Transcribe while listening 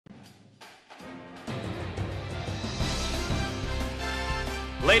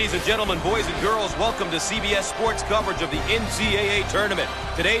Ladies and gentlemen, boys and girls, welcome to CBS Sports coverage of the NCAA Tournament.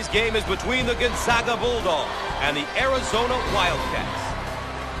 Today's game is between the Gonzaga Bulldogs and the Arizona Wildcats.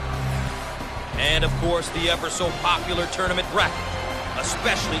 And, of course, the ever-so-popular tournament bracket,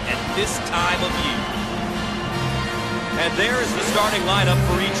 especially at this time of year. And there is the starting lineup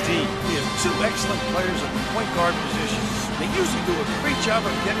for each team. We have two excellent players at the point guard position. They usually do a great job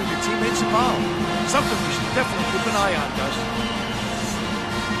of getting their teammates involved. Something we should definitely keep an eye on, Gus.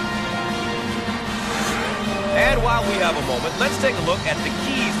 And while we have a moment, let's take a look at the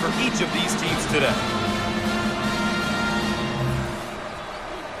keys for each of these teams today.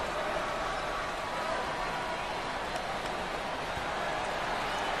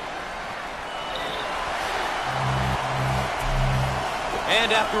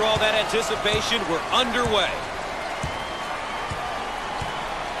 And after all that anticipation, we're underway.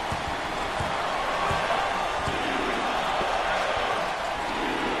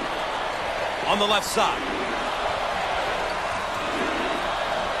 On the left side.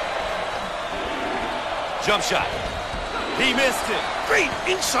 Jump shot. He missed it. Great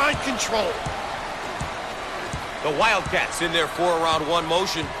inside control. The Wildcats in their 4-around-1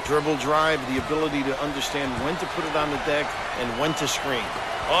 motion. Dribble drive, the ability to understand when to put it on the deck and when to screen.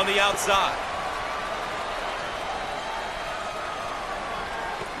 On the outside.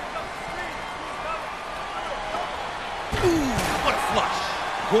 Ooh, what a flush.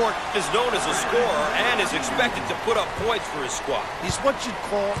 Gort is known as a scorer and is expected to put up points for his squad. He's what you'd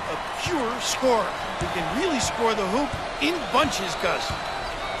call a pure scorer. He can really score the hoop in bunches, Gus.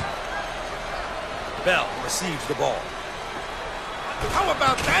 Bell receives the ball. How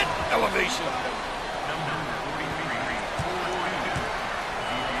about that elevation?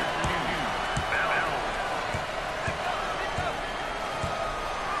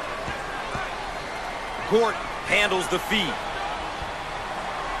 Gort handles the feed.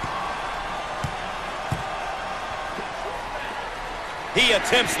 He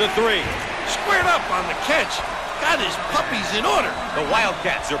attempts the three. Squared up on the catch. Got his puppies in order. The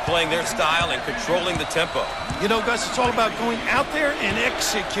Wildcats are playing their style and controlling the tempo. You know, Gus, it's all about going out there and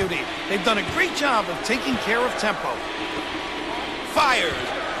executing. They've done a great job of taking care of tempo. Fires.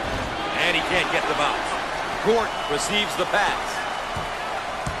 And he can't get the bounce. Gort receives the pass.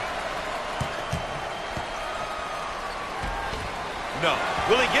 No.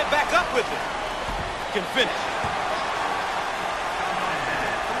 Will he get back up with it? Can finish.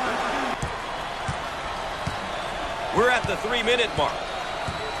 We're at the 3-minute mark.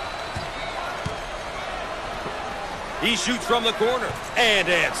 He shoots from the corner and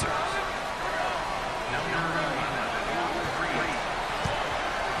answers.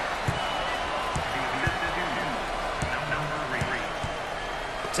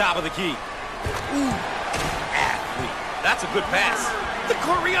 Top of the key. Ooh, athlete. That's a good pass. The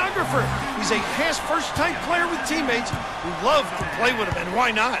choreographer. He's a pass-first type player with teammates who love to play with him, and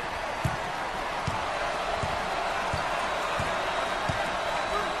why not?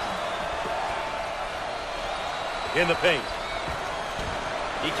 In the paint.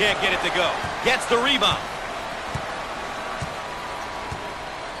 He can't get it to go. Gets the rebound.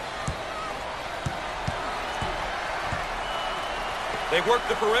 They work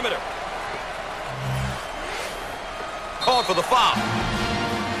the perimeter. Called for the foul.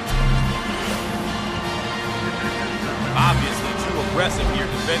 Obviously too aggressive here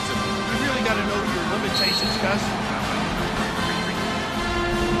defensively. You really got to know your limitations, Gus.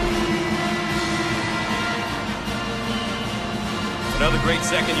 Another great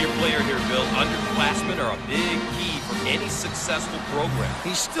second-year player here, Bill. Underclassmen are a big key for any successful program.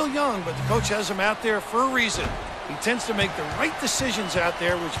 He's still young, but the coach has him out there for a reason. He tends to make the right decisions out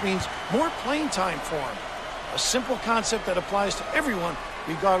there, which means more playing time for him. A simple concept that applies to everyone,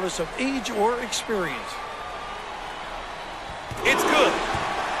 regardless of age or experience. It's good.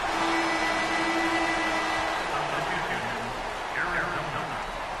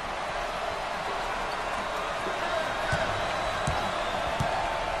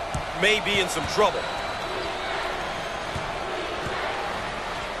 May be in some trouble.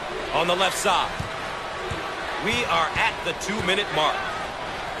 On the left side. We are at the 2-minute mark.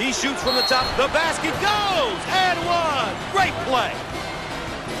 He shoots from the top. The basket goes! And one! Great play!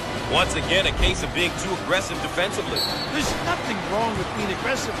 Once again, a case of being too aggressive defensively. There's nothing wrong with being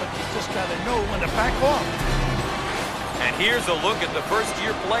aggressive, but you just got to know when to back off. And here's a look at the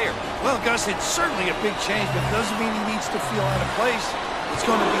first-year player. Well, Gus, it's certainly a big change, but it doesn't mean he needs to feel out of place. It's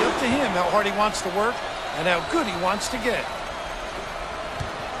going to be up to him how hard he wants to work and how good he wants to get.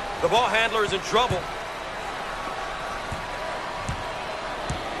 The ball handler is in trouble.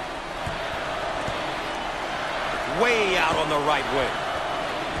 Way out on the right wing.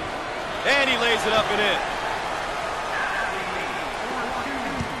 And he lays it up and in.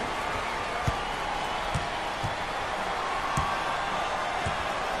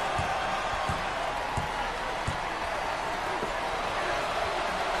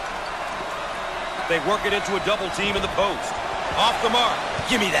 They work it into a double team in the post. Off the mark.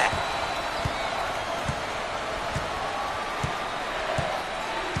 Give me that.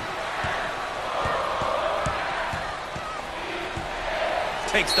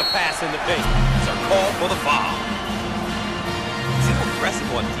 Takes the pass in the paint. It's a call for the foul. Too aggressive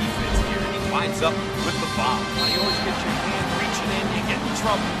on defense here. He winds up with the foul. Well, you always get your hand reaching in, you get in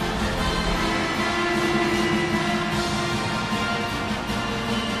trouble.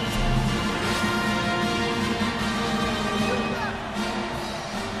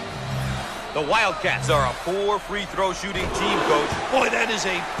 The Wildcats are a 4 free throw shooting team, Coach. Boy, that is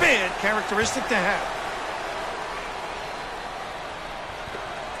a bad characteristic to have.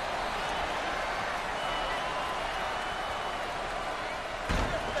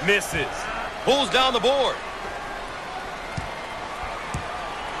 Misses. Pulls down the board.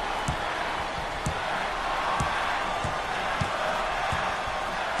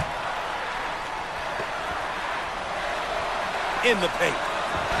 In the paint.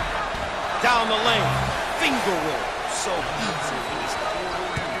 Down the lane. Finger roll. So easy for this guy.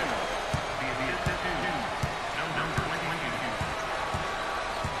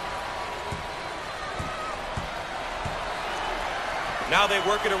 Now they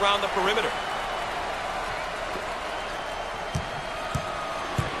work it around the perimeter.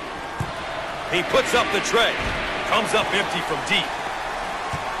 He puts up the tray. Comes up empty from deep.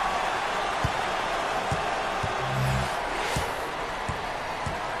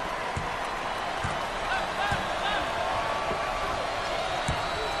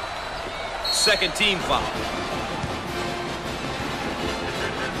 Second team foul.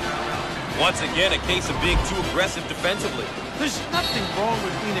 Once again, a case of being too aggressive defensively. There's nothing wrong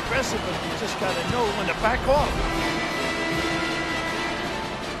with being aggressive, but you just got to know when to back off.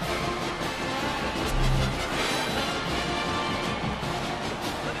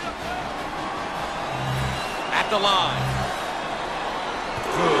 At the line.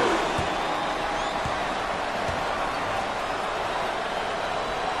 Good.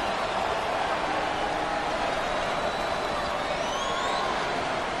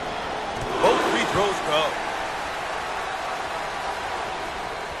 Both free throws go.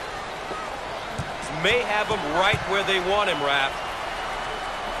 May have him right where they want him, Raph.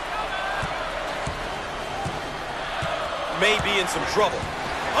 May be in some trouble.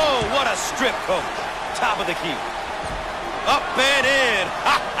 Oh, what a strip, Coach. Top of the key. Up and in.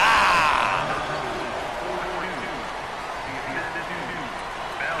 Ha ha!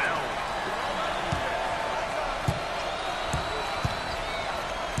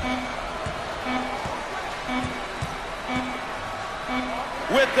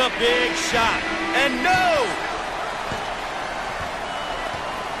 With the big shot. And no!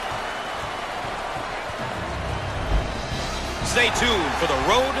 Stay tuned for the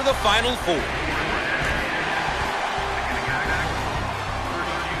road to the Final Four.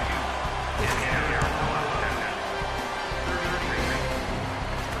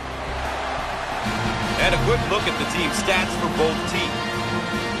 And a quick look at the team stats for both teams.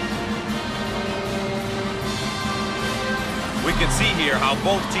 We can see here how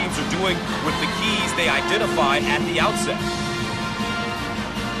both teams are doing with the keys they identified at the outset.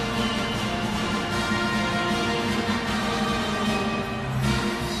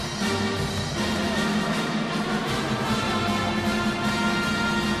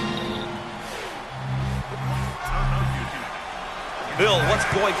 Bill, what's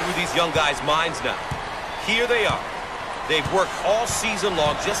going through these young guys' minds now? Here they are. They've worked all season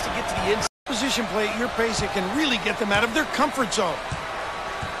long just to get to the inside. Position play at your pace, it can really get them out of their comfort zone.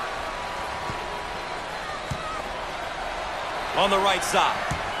 On the right side.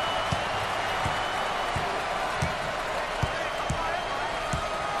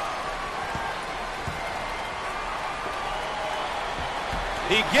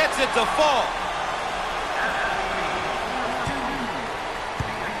 He gets it to fall.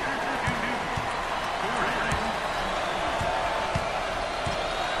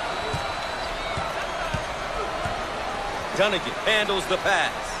 Dunnigan handles the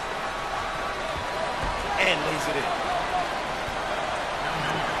pass. And lays it in.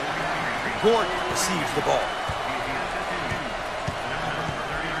 Gordon receives the ball.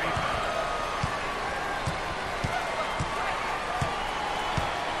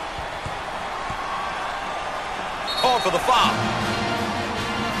 Call for the foul.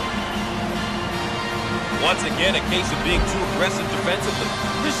 Once again, a case of being too aggressive defensively.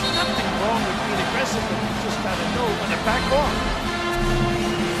 There's nothing wrong with being aggressive, but you just got to know when to back off.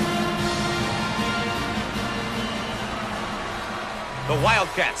 The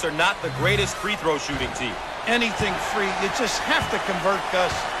Wildcats are not the greatest free throw shooting team. Anything free, you just have to convert,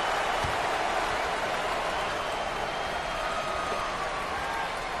 Gus.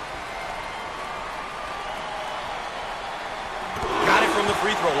 Got it from the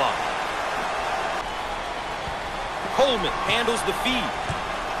free throw line. Coleman handles the feed.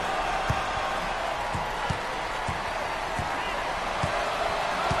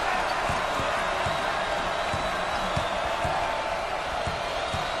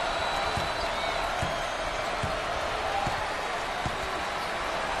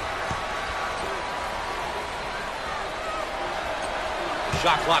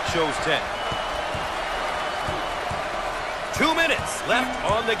 Shot clock shows 10. 2 minutes left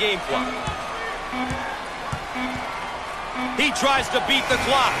on the game clock. He tries to beat the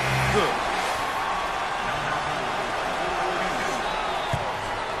clock. Good.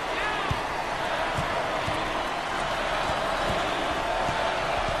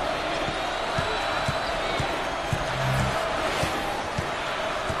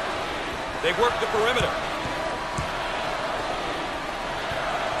 They work the perimeter.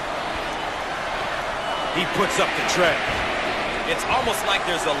 He puts up the tray. It's almost like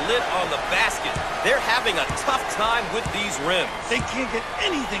there's a lid on the basket. They're having a tough time with these rims. They can't get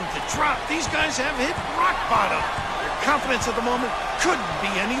anything to drop. These guys have hit rock bottom. Their confidence at the moment couldn't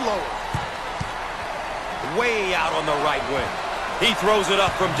be any lower. Way out on the right wing. He throws it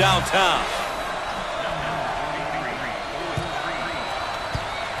up from downtown.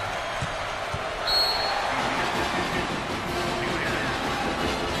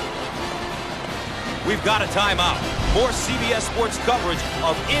 We've got a timeout. More CBS Sports coverage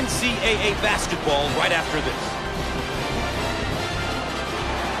of NCAA basketball right after this.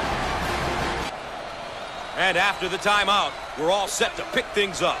 And after the timeout, we're all set to pick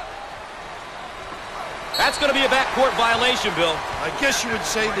things up. That's going to be a backcourt violation, Bill. I guess you would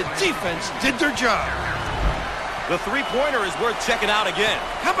say the defense did their job. The three-pointer is worth checking out again.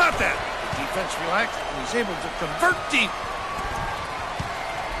 How about that? The defense relaxed and he's able to convert deep.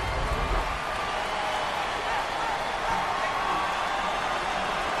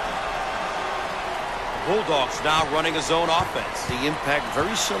 Bulldogs now running a zone offense. The impact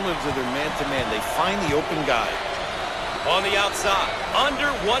very similar to their man-to-man. They find the open guy. On the outside, under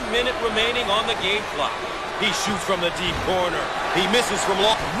 1 minute remaining on the game clock. He shoots from the deep corner. He misses from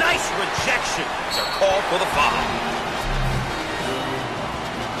long. Nice rejection. They're called for the foul.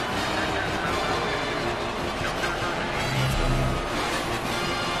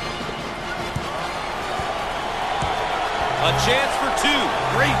 A chance for two.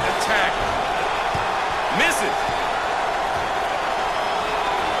 Great attack. Misses.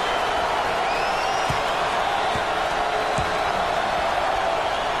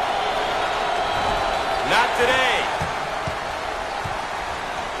 Not today.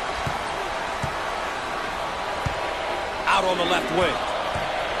 Out on the left wing.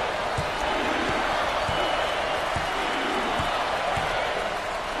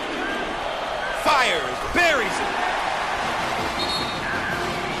 Fires, buries it.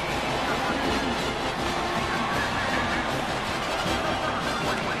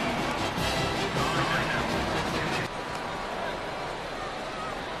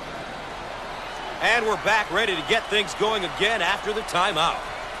 And we're back ready to get things going again after the timeout.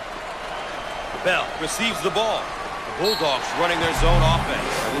 Bell receives the ball. The Bulldogs running their zone offense.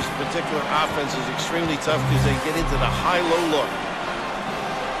 This particular offense is extremely tough because they get into the high-low look.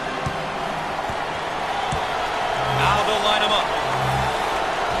 Now they'll line them up.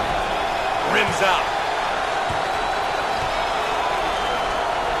 Rims out.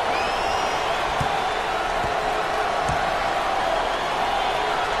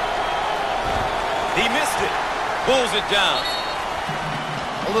 He missed it. Pulls it down.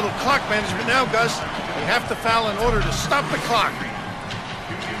 A little clock management now, Gus. They have to foul in order to stop the clock.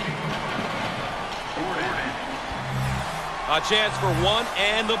 A chance for one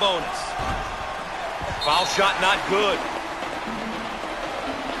and the bonus. Foul shot not good.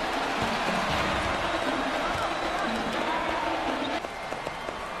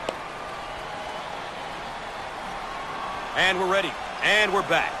 And we're ready. And we're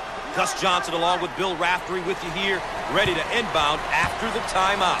back. Gus Johnson along with Bill Raftery with you here, ready to inbound after the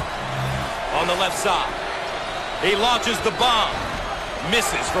timeout. On the left side, he launches the bomb.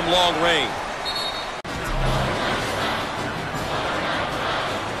 Misses from long range.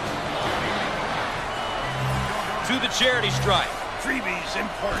 To the charity stripe. Freebies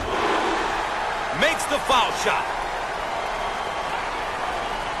important. Makes the foul shot.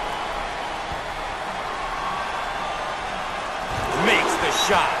 Makes the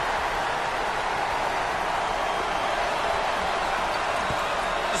shot.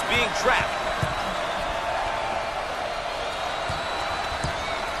 Is being trapped.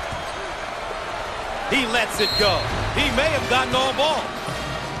 He lets it go. He may have gotten all ball.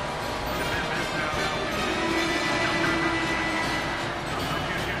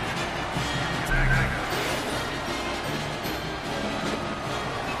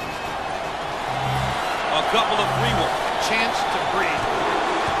 A couple of free ones. Chance to breathe.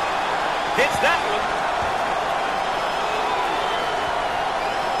 Hits that one.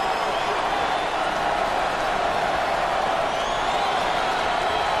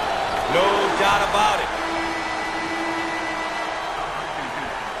 No doubt about it.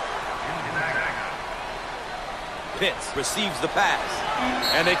 Pitts receives the pass.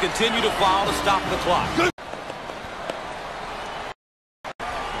 And they continue to foul to stop the clock. Good.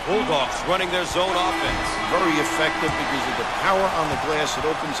 Bulldogs running their zone offense. Very effective because of the power on the glass. It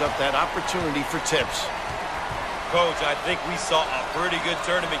opens up that opportunity for tips. Coach, I think we saw a pretty good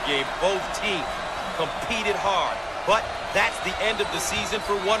tournament game. Both teams competed hard. But that's the end of the season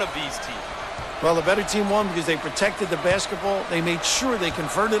for one of these teams. Well, the better team won because they protected the basketball. They made sure they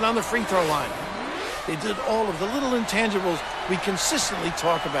converted on the free throw line. They did all of the little intangibles we consistently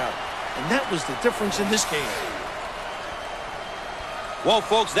talk about. And that was the difference in this game. Well,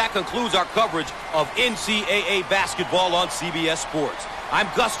 folks, that concludes our coverage of NCAA basketball on CBS Sports. I'm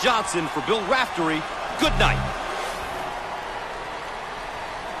Gus Johnson for Bill Raftery. Good night.